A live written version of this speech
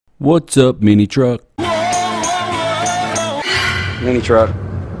What's up, Minitruck? Minitruck.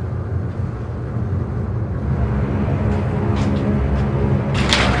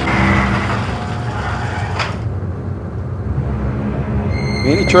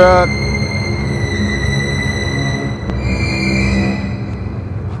 Minitruck.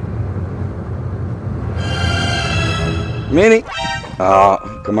 Mini.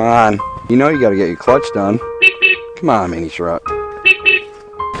 Oh, come on. You know you gotta get your clutch done. Come on, Minitruck.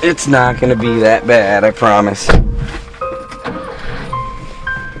 It's not gonna be that bad, I promise.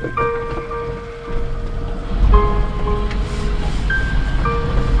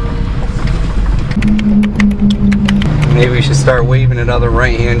 Maybe we should start waving at other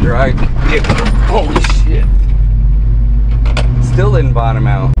right-hand drive. Holy shit. Still didn't bottom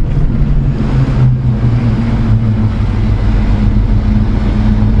out.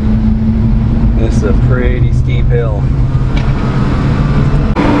 This is a pretty steep hill.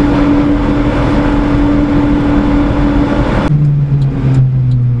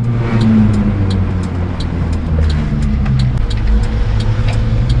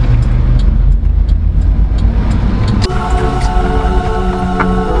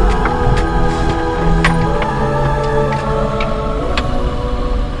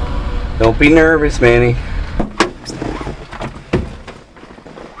 Don't be nervous, Manny.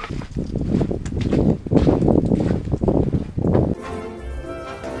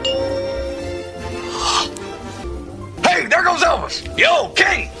 Hey, there goes Elvis. Yo,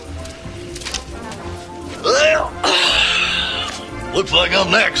 King. Well, looks like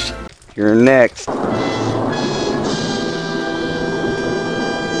I'm next. You're next.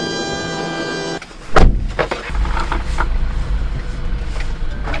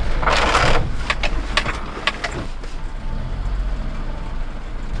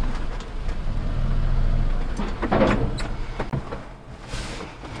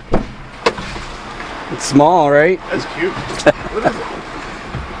 It's small, right? That's cute. What is it?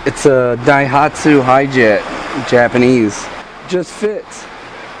 It's a Daihatsu HiJet, Japanese. Just fits.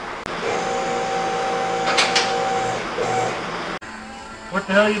 What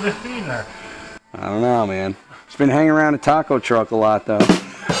the hell you been feeding her? I don't know, man. It's been hanging around a taco truck a lot, though.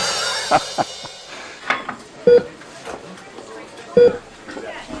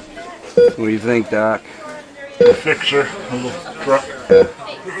 What do you think, Doc? A fixer, a little truck.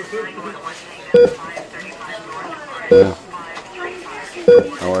 Yeah.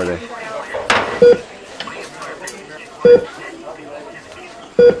 How are they?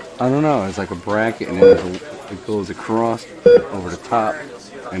 I don't know. It's like a bracket, and then it goes across over the top,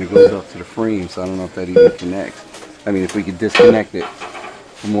 and it goes up to the frame. So I don't know if that even connects. I mean, if we could disconnect it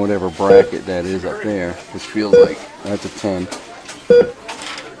from whatever bracket that is up there, which feels like that's a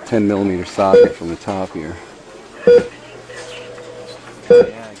 10 millimeter socket from the top here.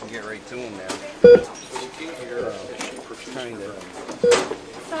 Yeah, I can get right to him now.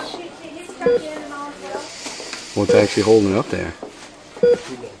 What's actually holding it up there?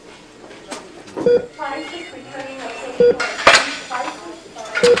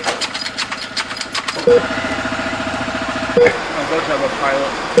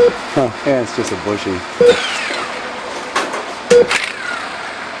 Huh, yeah, it's just a bushing.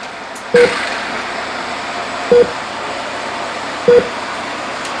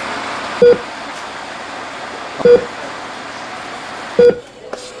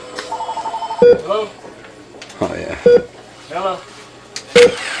 Hello? Oh yeah. Hello?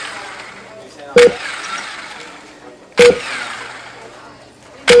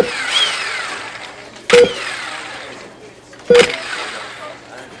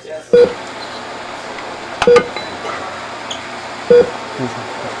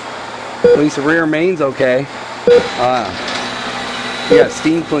 At least the rear main's okay. You got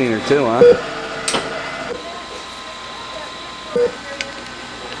steam cleaner too, huh?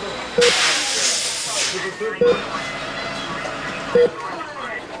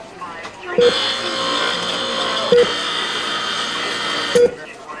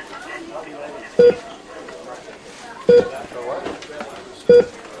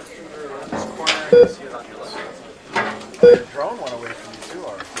 The drone went away from you too,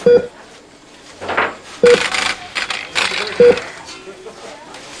 or?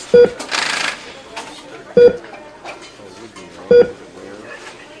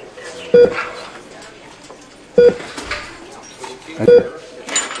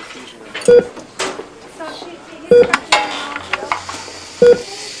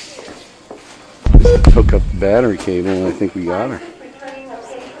 Hook up the battery cable and I think we got her.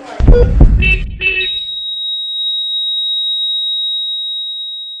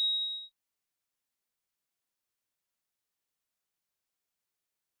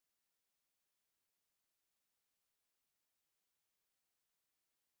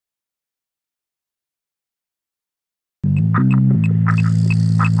 Hey,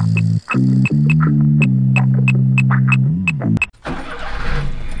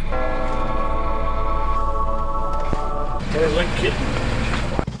 look, kitten.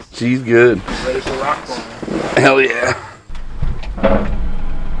 She's good. Ready for rock ball. Hell yeah.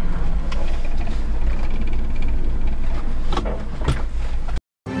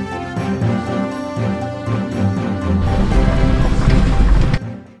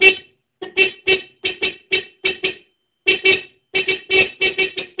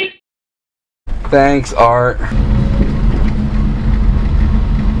 Thanks, Art.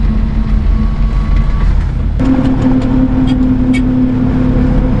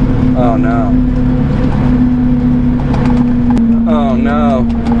 Oh no. Oh no.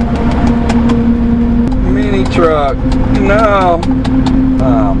 Mini truck. No.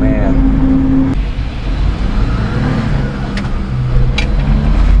 Oh man.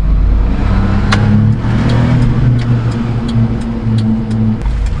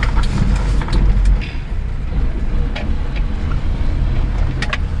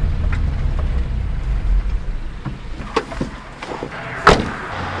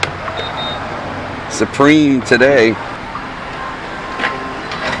 Supreme today.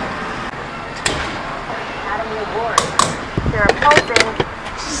 They're pulsing.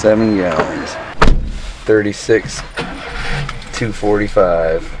 7 gallons. 36,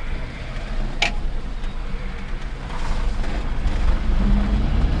 245.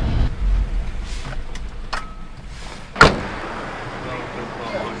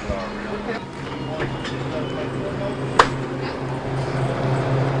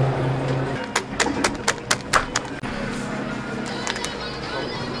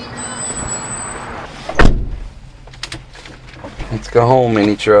 Let's go home,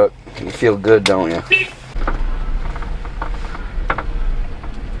 mini truck. You feel good, don't you?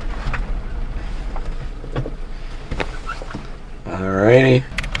 Alrighty.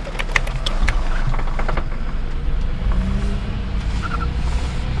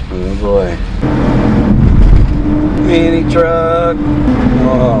 Oh boy. Mini truck.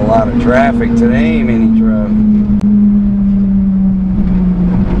 Oh, a lot of traffic today, mini truck.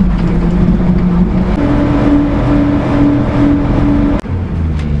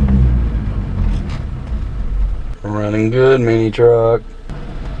 Running good, mini truck.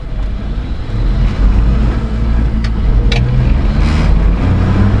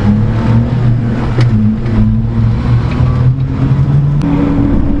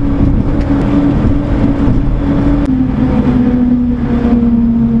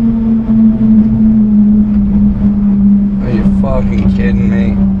 Are you fucking kidding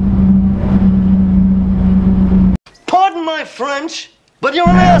me? Pardon my French, but you're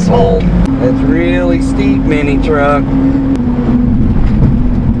an asshole. That's really steep, mini truck.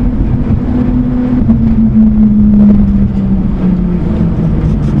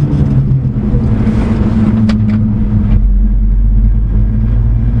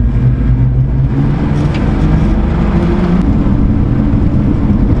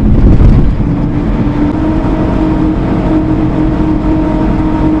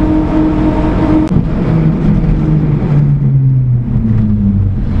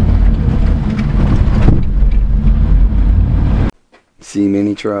 See,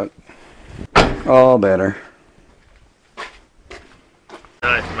 mini truck. All better.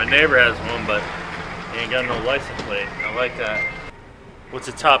 Nice. My neighbor has one, but he ain't got no license plate. I like that. What's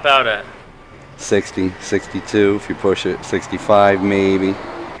it top out at? 60, 62 if you push it, 65 maybe.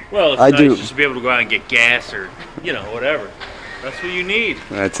 Well, it's I nice do. just to be able to go out and get gas or, you know, whatever. That's what you need.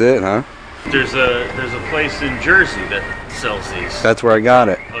 That's it, huh? There's a place in Jersey that sells these. That's where I got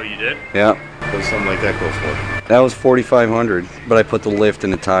it. Oh, you did? Yeah. What does something like that go for? That was 4,500, but I put the lift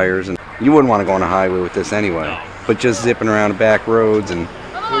in the tires, and you wouldn't want to go on a highway with this anyway. No. But just zipping around the back roads, and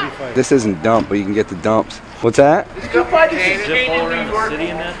 45. this isn't dump, but you can get the dumps. What's that? Zip all around the city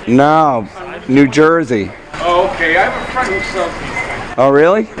in that? No, New Jersey. Oh, okay. I have a friend who sells these. Oh,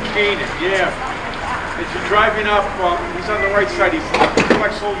 really? Canaan, yeah. As you're driving up, he's on the right side. He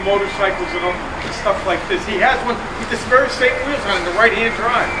collects old motorcycles and stuff like this. He has one with this very same wheels on the right-hand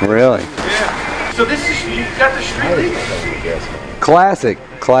drive. Really? Yeah. So this is, you got the street legal. Classic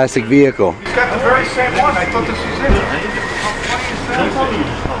vehicle. He's got the very same one. I thought this was it.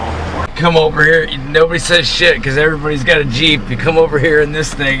 Come over here, nobody says shit because everybody's got a Jeep. You come over here in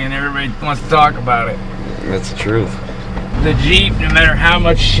this thing and everybody wants to talk about it. That's the truth. The Jeep, no matter how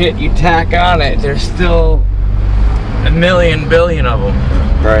much shit you tack on it, there's still a million billion of them.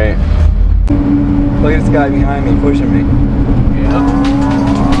 Right. Look at this guy behind me pushing me. Yeah.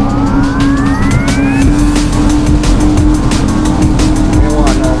 You don't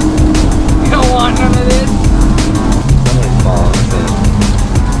want none. You don't want none of this? Somebody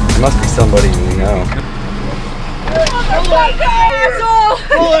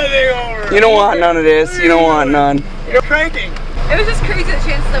Pull anything over. You don't want none of this. You don't want none. You're cranking. It was just crazy the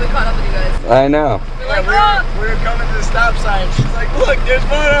chances that we caught up with you guys. I know. We're like, we were coming to the stop sign. She's like, look, there's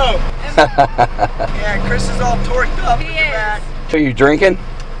Moto. Yeah, Chris is all torqued up in the back. Are you drinking?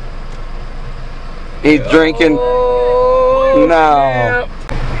 He's drinking. No.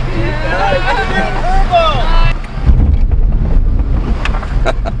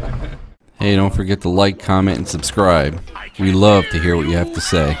 Hey, don't forget to like, comment, and subscribe. We love to hear what you have to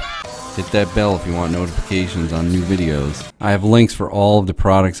say. Hit that bell if you want notifications on new videos. I have links for all of the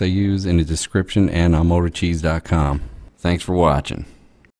products I use in the description and on MotoCheez.com. Thanks for watching.